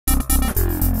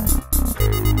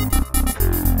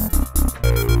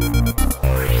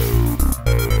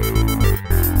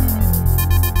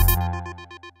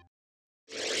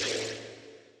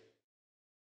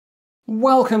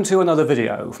Welcome to another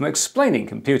video from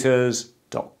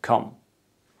explainingcomputers.com.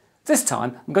 This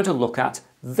time I'm going to look at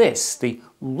this, the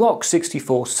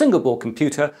ROCK64 single board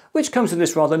computer, which comes in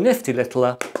this rather nifty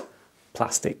little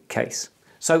plastic case.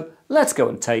 So let's go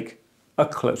and take a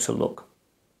closer look.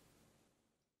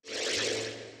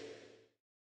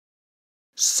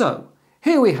 So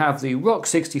here we have the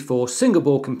ROCK64 single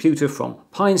board computer from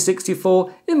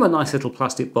Pine64 in my nice little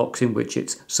plastic box in which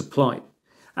it's supplied.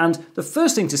 And the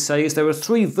first thing to say is there are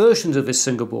three versions of this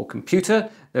single board computer.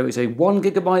 There is a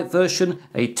 1GB version,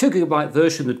 a 2GB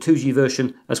version, the 2G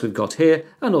version as we've got here,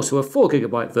 and also a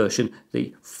 4GB version,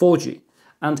 the 4G.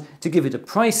 And to give you the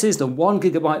prices, the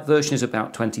 1GB version is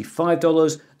about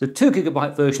 $25, the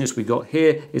 2GB version as we got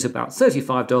here is about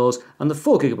 $35, and the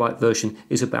 4GB version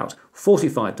is about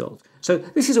 $45. So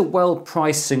this is a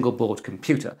well-priced single board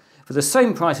computer. For the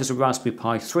same price as a Raspberry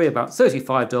Pi 3, about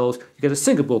 $35, you get a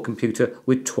single board computer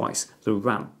with twice the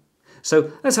RAM.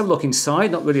 So let's have a look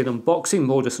inside, not really an unboxing,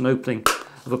 more just an opening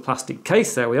of a plastic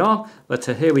case, there we are. But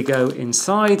here we go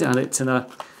inside, and it's in one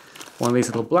of these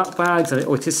little black bags, and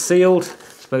it is sealed,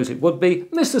 I suppose it would be.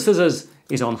 Mr. Scissors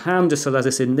is on hand just to let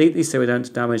us in neatly so we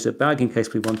don't damage the bag in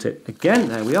case we want it again.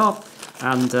 There we are,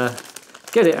 and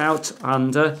get it out,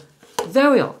 and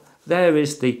there we are. There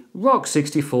is the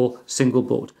ROCK64 single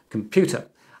board computer.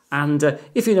 And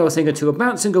if you know a thing or two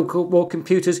about single board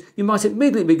computers, you might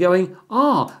immediately be going,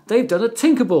 they've done a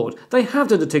tinkerboard. They have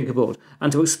done a tinkerboard.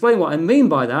 And to explain what I mean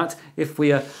by that, if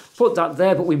we put that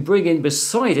there, but we bring in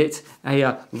beside it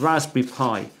a Raspberry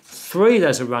Pi 3,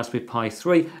 there's a Raspberry Pi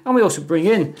 3, and we also bring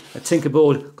in a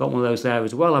tinkerboard, got one of those there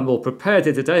as well. I'm all prepared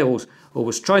here today,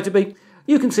 always try to be.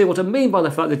 You can see what I mean by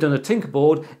the fact they've done a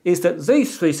tinkerboard is that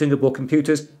these three single board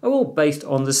computers are all based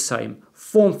on the same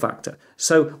form factor.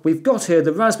 So we've got here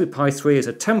the Raspberry Pi 3 as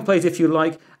a template, if you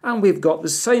like, and we've got the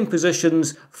same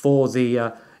positions for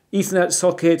the Ethernet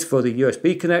socket, for the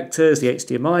USB connectors, the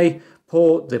HDMI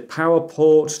port, the power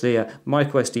port, the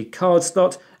micro SD card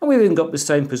slot, and we've even got the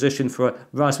same position for a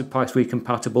Raspberry Pi 3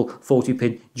 compatible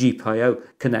 40-pin GPIO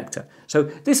connector. So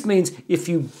this means if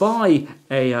you buy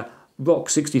a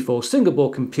ROCK64 single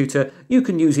board computer, you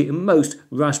can use it in most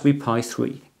Raspberry Pi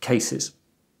 3 cases.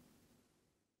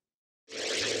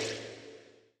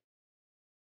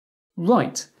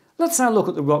 Right, let's now look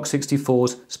at the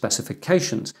ROCK64's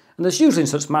specifications. And as usually in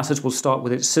such matters, we'll start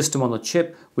with its system on a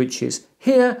chip, which is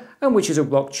here, and which is a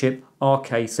ROCK chip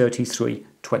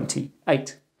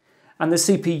RK3328. And the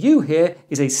CPU here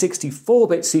is a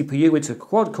 64-bit CPU. It's a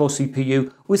quad-core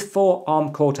CPU with 4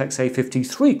 ARM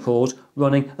Cortex-A53 cores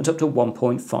running at up to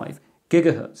 1.5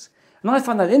 GHz. And I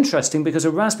find that interesting because a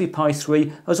Raspberry Pi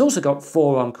 3 has also got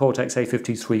 4 ARM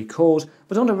Cortex-A53 cores,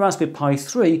 but on a Raspberry Pi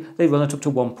 3 they run at up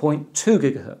to 1.2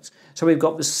 GHz. So we've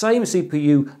got the same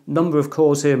CPU number of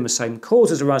cores here and the same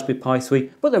cores as a Raspberry Pi 3,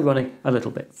 but they're running a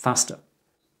little bit faster.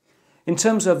 In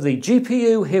terms of the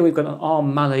GPU, here we've got an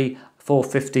ARM Mali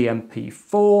 450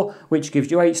 MP4, which gives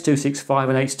you H.265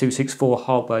 and H.264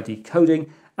 hardware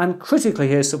decoding, and critically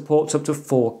here supports up to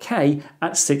 4K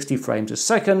at 60 frames a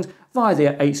second via the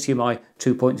HDMI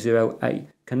 2.0A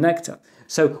connector.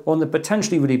 So one of the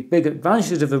potentially really big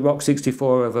advantages of the ROCK64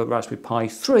 over Raspberry Pi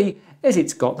 3 is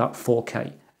it's got that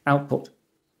 4K output.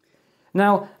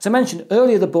 Now, as I mentioned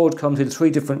earlier, the board comes in 3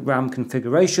 different RAM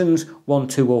configurations, 1,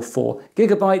 2 or 4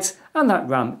 GB, and that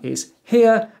RAM is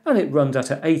here, and it runs at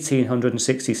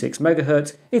 1866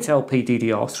 MHz, it's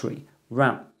LPDDR3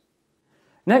 RAM.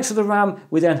 Next to the RAM,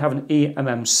 we then have an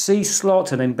eMMC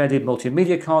slot, an embedded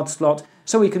multimedia card slot,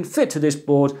 so we can fit to this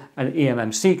board an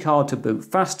eMMC card to boot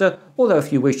faster, although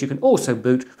if you wish you can also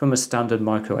boot from a standard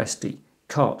micro SD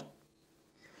card.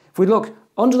 If we look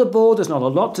under the board, there's not a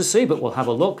lot to see, but we'll have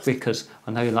a look because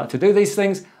I know you like to do these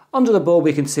things. Under the board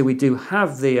we can see we do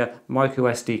have the micro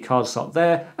SD card slot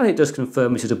there, and it does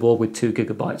confirm this is a board with 2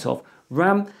 GB of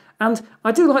RAM. And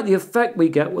I do like the effect we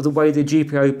get with the way the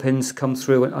GPIO pins come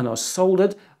through and are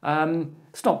soldered.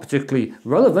 It's not particularly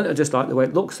relevant, I just like the way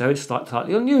it looks there. It's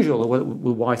slightly unusual, the way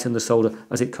we whiten the solder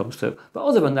as it comes through. But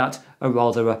other than that, a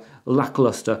rather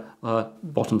lackluster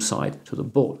bottom side to the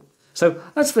board. So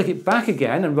let's flick it back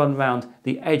again and run around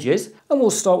the edges, and we'll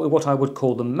start with what I would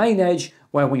call the main edge,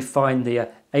 where we find the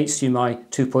HDMI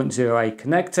 2.0A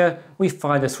connector, we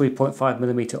find a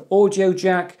 3.5mm audio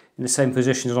jack in the same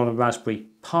position as on a Raspberry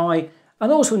Pi,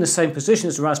 and also in the same position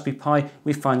as the Raspberry Pi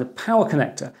we find the power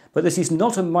connector, but this is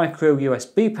not a micro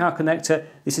USB power connector,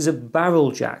 this is a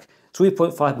barrel jack.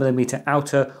 3.5mm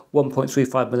outer,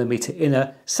 1.35mm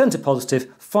inner, centre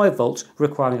positive, 5 volts,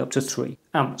 requiring up to 3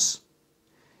 amps.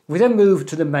 We then move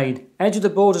to the main edge of the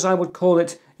board, as I would call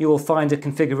it. You will find a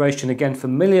configuration again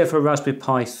familiar for a Raspberry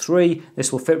Pi 3.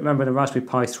 This will fit, remember, in a Raspberry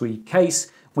Pi 3 case.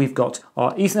 We've got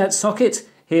our Ethernet socket.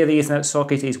 Here the Ethernet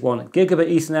socket is 1 gigabit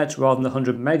Ethernet rather than the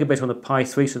 100 megabit on the Pi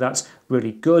 3, so that's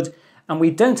really good. And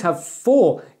we don't have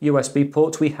 4 USB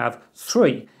ports, we have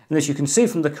 3. And as you can see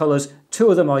from the colours, 2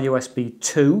 of them are USB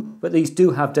 2, but these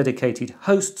do have dedicated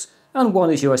hosts, and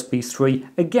one is USB 3,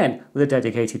 again with a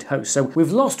dedicated host. So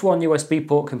we've lost one USB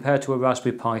port compared to a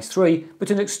Raspberry Pi 3,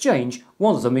 but in exchange,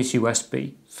 one of them is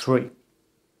USB 3.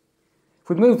 If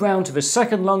we move round to the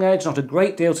second long edge, not a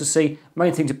great deal to see.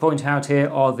 Main thing to point out here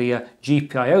are the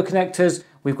GPIO connectors.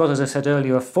 We've got, as I said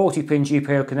earlier, a 40-pin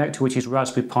GPIO connector, which is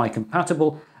Raspberry Pi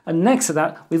compatible. And next to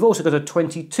that, we've also got a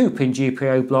 22-pin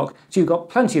GPIO block, so you've got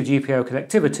plenty of GPIO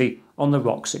connectivity on the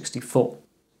ROCK64.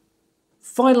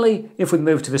 Finally, if we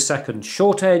move to the second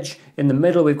short edge, in the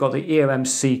middle we've got the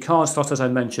eMMC card slot, as I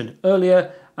mentioned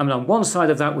earlier, and on one side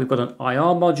of that we've got an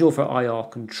IR module for IR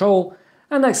control,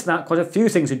 and next to that quite a few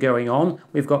things are going on.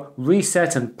 We've got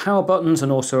reset and power buttons,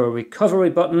 and also a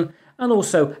recovery button, and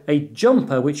also a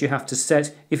jumper which you have to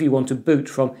set if you want to boot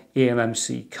from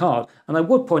eMMC card. And I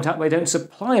would point out they don't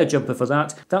supply a jumper for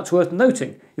that. That's worth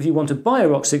noting if you want to buy a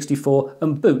ROCK64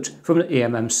 and boot from an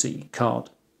eMMC card.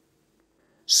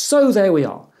 So there we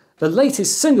are, the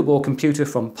latest single board computer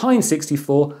from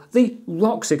Pine64, the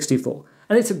ROCK64,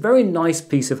 and it's a very nice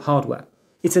piece of hardware.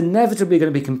 It's inevitably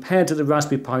going to be compared to the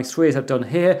Raspberry Pi 3 as I've done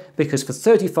here, because for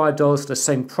 $35 for the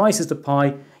same price as the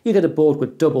Pi, you get a board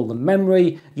with double the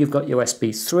memory, you've got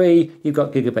USB 3, you've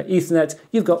got gigabit Ethernet,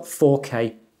 you've got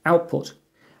 4K output.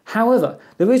 However,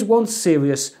 there is one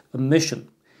serious omission.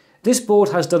 This board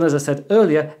has done, as I said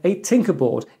earlier, a Tinker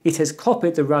board. It has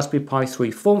copied the Raspberry Pi 3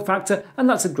 form factor, and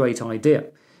that's a great idea.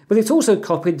 But it's also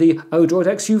copied the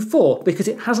ODROID-XU4 because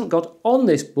it hasn't got on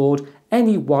this board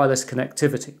any wireless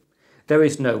connectivity. There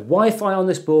is no Wi-Fi on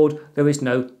this board, there is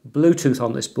no Bluetooth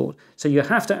on this board. So you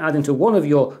have to add into one of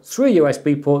your 3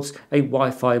 USB ports a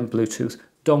Wi-Fi and Bluetooth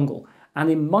dongle. And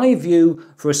in my view,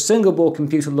 for a single board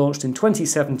computer launched in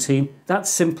 2017, that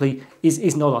simply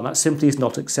is not on. That simply is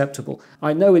not acceptable.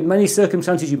 I know in many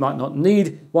circumstances you might not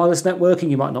need wireless networking,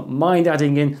 you might not mind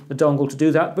adding in the dongle to do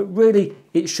that, but really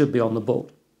it should be on the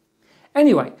board.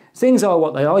 Anyway, things are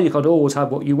what they are. You can't always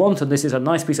have what you want, and this is a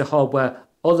nice piece of hardware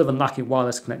other than lacking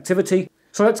wireless connectivity.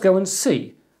 So let's go and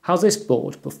see how this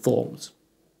board performs.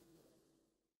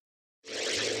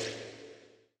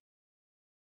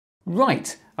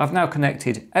 Right, I've now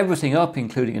connected everything up,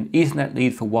 including an Ethernet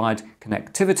lead for wired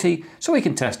connectivity, so we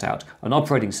can test out an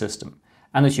operating system.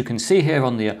 And as you can see here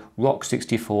on the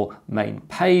ROCK64 main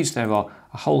page, there are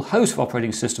a whole host of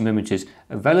operating system images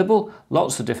available.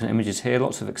 Lots of different images here,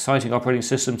 lots of exciting operating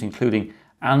systems, including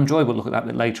Android. We'll look at that a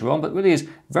bit later on, but really is a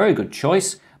very good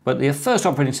choice. But the first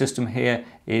operating system here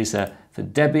is for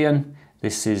Debian.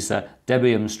 This is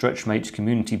Debian StretchMates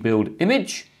Community Build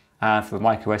image for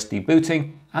microSD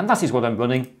booting, and that is what I'm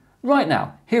running right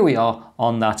now. Here we are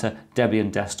on that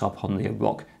Debian desktop on the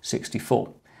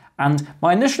ROCK64. And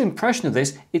my initial impression of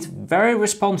this, it's very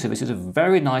responsive. This is a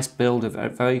very nice build,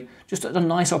 just a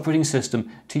nice operating system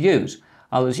to use.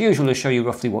 I'll, as usual, show you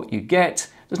roughly what you get.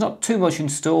 There's not too much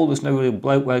installed. There's no real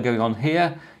bloatware going on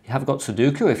here. You have got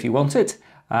Sudoku if you want it.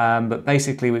 But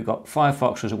basically, we've got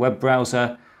Firefox as a web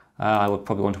browser. I would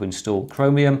probably want to install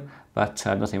Chromium, but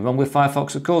nothing wrong with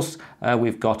Firefox, of course.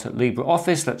 We've got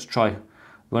LibreOffice. Let's try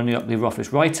running up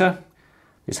LibreOffice Writer.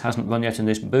 This hasn't run yet in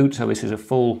this boot, so this is a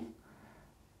full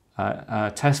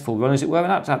testful run, as it were,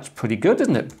 and that's pretty good,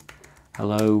 isn't it?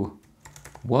 Hello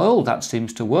world, that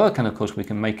seems to work, and of course we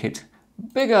can make it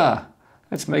bigger.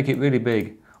 Let's make it really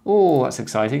big. Oh, that's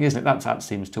exciting, isn't it? That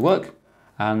seems to work.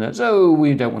 And so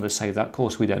we don't want to save that, of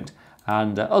course we don't.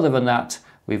 And other than that,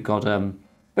 we've got a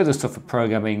bit of stuff for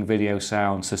programming, video,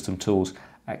 sound, system tools,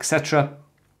 etc.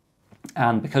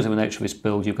 And because of the nature of this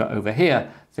build, you've got over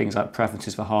here things like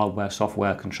preferences for hardware,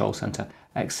 software, control center,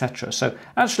 etc. So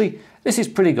actually, this is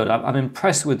pretty good. I'm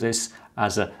impressed with this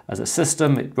as a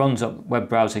system. It runs up, web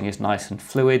browsing is nice and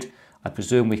fluid. I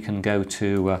presume we can go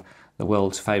to the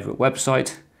world's favorite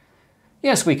website.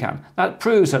 Yes, we can. That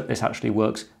proves that this actually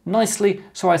works nicely.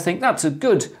 So I think that's a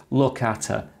good look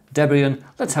at Debian.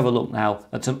 Let's have a look now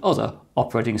at some other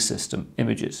operating system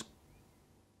images.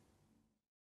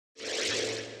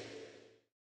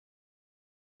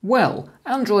 Well,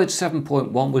 Android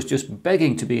 7.1 was just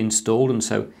begging to be installed, and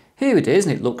so here it is,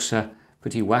 and it looks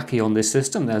pretty wacky on this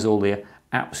system. There's all the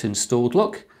apps installed,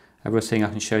 look. Everything I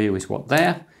can show you is what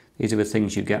there. These are the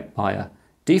things you get by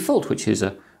default, which is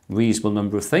a reasonable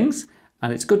number of things.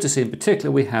 And it's good to see in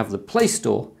particular we have the Play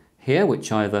Store here,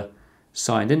 which I've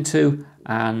signed into,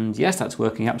 and yes, that's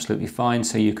working absolutely fine.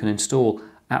 So you can install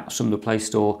apps from the Play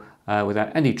Store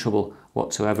without any trouble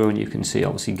whatsoever, and you can see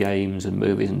obviously games and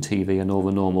movies and TV and all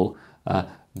the normal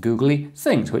googly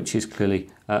things, which is clearly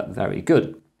very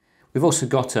good. We've also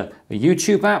got a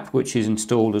YouTube app which is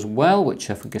installed as well, which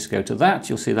if we just go to that,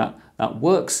 you'll see that that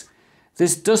works.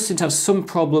 This does seem to have some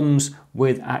problems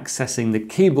with accessing the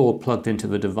keyboard plugged into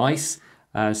the device.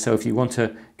 So if you want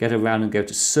to get around and go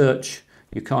to search,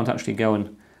 you can't actually go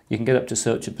and you can get up to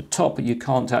search at the top, but you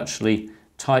can't actually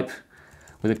type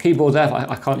with a keyboard there.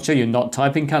 I can't show you not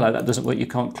typing, can I? That doesn't work. You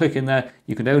can't click in there.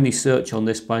 You can only search on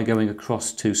this by going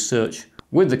across to search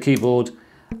with the keyboard,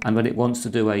 and when it wants to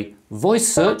do a voice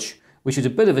search, which is a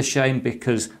bit of a shame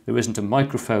because there isn't a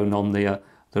microphone on the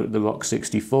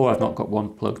ROCK64. I've not got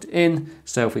one plugged in.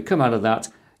 So if we come out of that,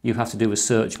 you have to do a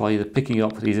search by either picking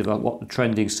up these about what the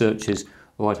trending search is,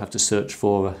 or I'd have to search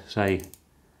for, say,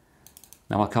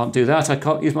 now I can't do that. I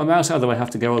can't use my mouse, either I have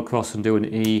to go across and do an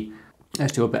E.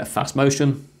 Let's do a bit of fast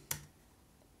motion.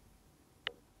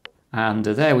 And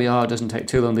there we are. It doesn't take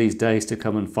too long these days to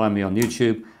come and find me on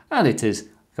YouTube, and it is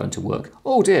going to work.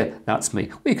 Oh dear, that's me.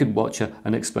 We could watch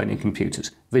an Explaining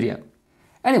Computers video.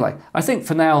 Anyway, I think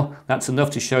for now that's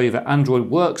enough to show you that Android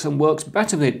works, and works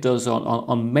better than it does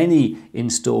on many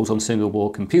installs on single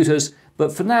board computers.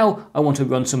 But for now, I want to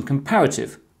run some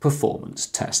comparative performance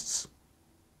tests.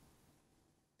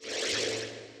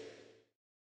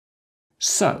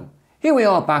 So, here we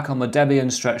are back on the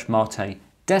Debian Stretch Mate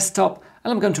desktop,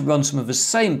 and I'm going to run some of the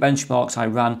same benchmarks I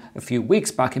ran a few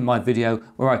weeks back in my video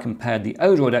where I compared the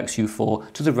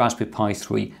ODROID-XU4 to the Raspberry Pi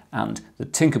 3 and the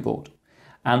Tinkerboard.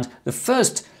 And the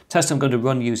first test I'm going to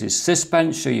run uses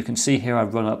Sysbench, so you can see here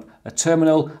I've run up a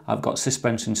terminal, I've got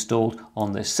Sysbench installed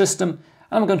on this system,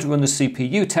 and I'm going to run the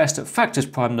CPU test at factors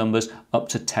prime numbers up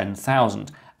to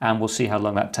 10,000, and we'll see how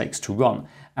long that takes to run.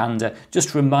 And just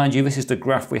to remind you, this is the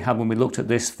graph we had when we looked at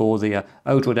this for the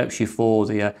ODROID-XU4,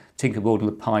 the Tinkerboard and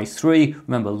the Pi 3.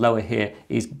 Remember, lower here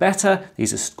is better.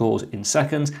 These are scores in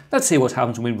seconds. Let's see what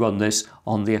happens when we run this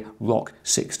on the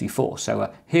ROCK64.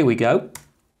 So here we go.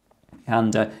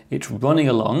 And it's running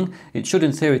along. It should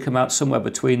in theory come out somewhere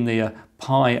between the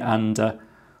Pi and...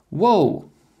 whoa!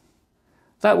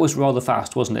 That was rather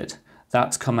fast, wasn't it?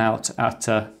 That's come out at...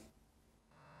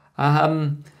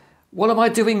 what am I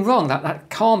doing wrong? That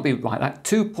can't be right. That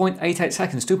 2.88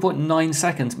 seconds, 2.9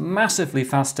 seconds, massively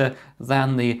faster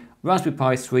than the Raspberry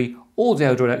Pi 3 or the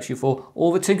ODROID-XU4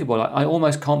 or the Tinkerboard. I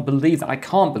almost can't believe that. I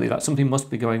can't believe that. Something must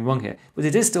be going wrong here. But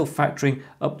it is still factoring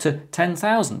up to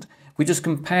 10,000. We just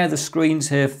compare the screens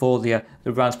here for the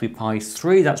Raspberry Pi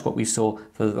 3, that's what we saw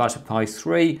for the Raspberry Pi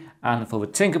 3, and for the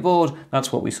Tinkerboard,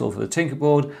 that's what we saw for the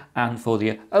Tinkerboard, and for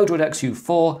the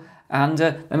ODROID-XU4, and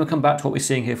then we'll come back to what we're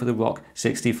seeing here for the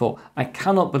ROCK64. I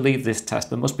cannot believe this test.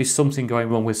 There must be something going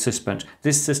wrong with Sysbench.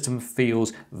 This system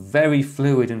feels very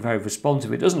fluid and very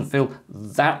responsive. It doesn't feel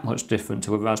that much different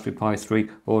to a Raspberry Pi 3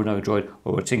 or an Odroid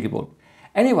or a Tinkerboard.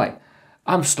 Anyway,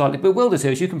 I'm slightly bewildered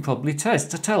here, as you can probably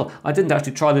tell. I didn't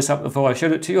actually try this out before I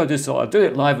showed it to you. I just thought I'd do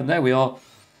it live, and there we are.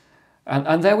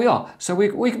 And there we are. So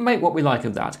we can make what we like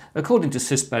of that. According to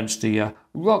Sysbench, the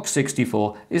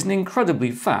ROCK64 is an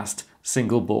incredibly fast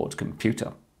single board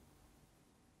computer.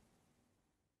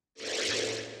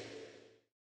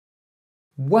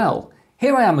 Well,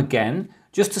 here I am again,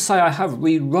 just to say I have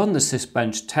rerun the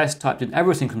Sysbench test, typed in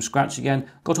everything from scratch again,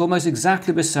 got almost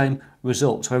exactly the same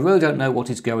result. So I really don't know what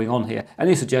is going on here.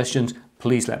 Any suggestions,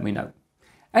 please let me know.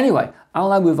 Anyway, I'll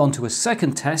now move on to a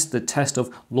second test, the test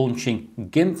of launching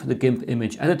GIMP, the GIMP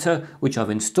image editor, which I've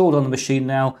installed on the machine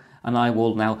now, and I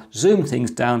will now zoom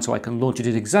things down so I can launch it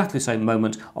at exactly the same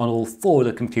moment on all four of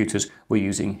the computers we're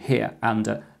using here.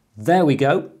 And there we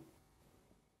go.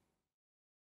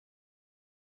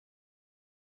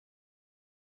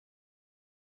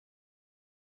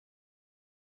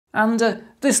 And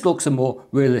this looks a more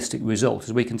realistic result,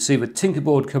 as we can see the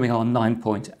Tinkerboard coming on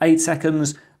 9.8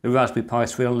 seconds, the Raspberry Pi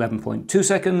 3 on 11.2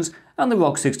 seconds, and the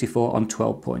ROCK64 on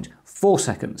 12.4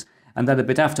 seconds. And then a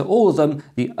bit after all of them,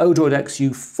 the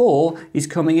ODROID-XU4 is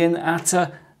coming in at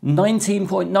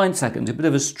 19.9 seconds. A bit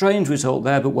of a strange result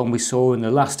there, but one we saw in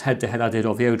the last head-to-head I did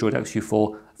of the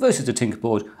ODROID-XU4 versus the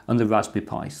Tinkerboard and the Raspberry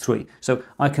Pi 3. So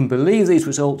I can believe these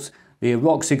results. The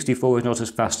ROCK64 is not as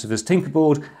fast as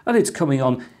Tinkerboard, and it's coming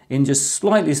on in just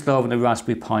slightly slower than the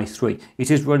Raspberry Pi 3.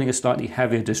 It is running a slightly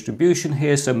heavier distribution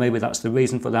here, so maybe that's the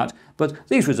reason for that, but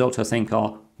these results I think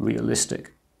are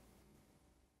realistic.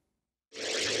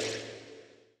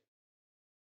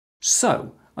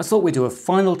 So, I thought we'd do a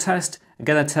final test,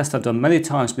 again a test I've done many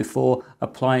times before,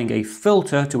 applying a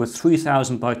filter to a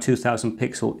 3000 by 2000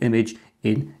 pixel image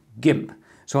in GIMP.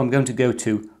 So I'm going to go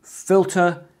to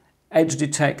Filter, Edge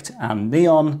Detect and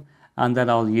Neon, and then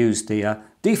I'll use the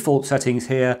default settings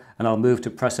here, and I'll move to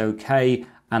press OK,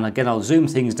 and again I'll zoom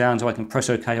things down so I can press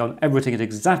OK on everything at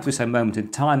exactly the same moment in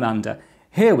time, and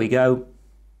here we go.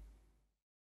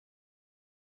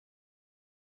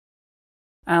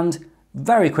 And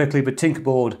very quickly, but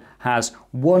Tinkerboard has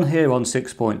one here on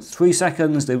 6.3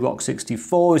 seconds, the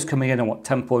ROCK64 is coming in on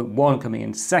 10.1, coming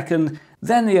in second,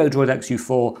 then the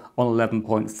ODROID-XU4 on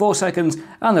 11.4 seconds,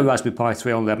 and the Raspberry Pi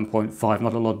 3 on 11.5,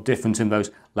 not a lot of difference in those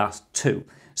last two.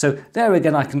 So there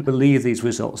again I can believe these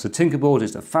results. The Tinkerboard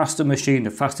is the faster machine,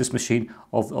 the fastest machine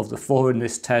of the four in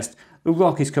this test. The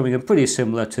ROCK is coming in pretty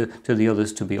similar to the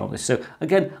others, to be honest. So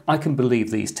again, I can believe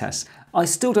these tests. I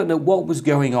still don't know what was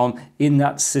going on in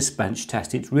that sysbench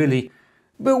test. It really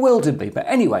bewildered me. But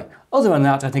anyway, other than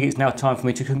that, I think it's now time for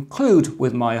me to conclude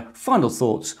with my final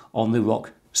thoughts on the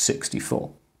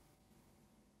ROCK64.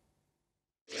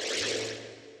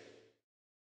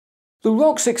 The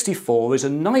ROCK64 is a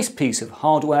nice piece of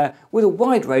hardware with a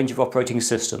wide range of operating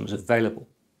systems available.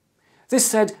 This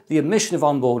said, the omission of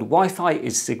onboard Wi-Fi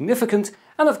is significant,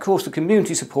 and of course the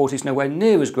community support is nowhere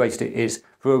near as great as it is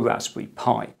for a Raspberry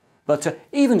Pi. But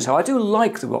even so, I do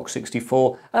like the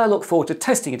ROCK64, and I look forward to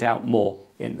testing it out more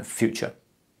in the future.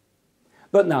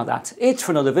 But now that's it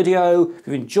for another video. If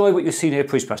you've enjoyed what you've seen here,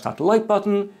 please press that like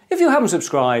button. If you haven't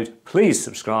subscribed, please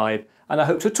subscribe, and I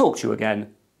hope to talk to you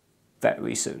again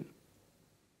very soon.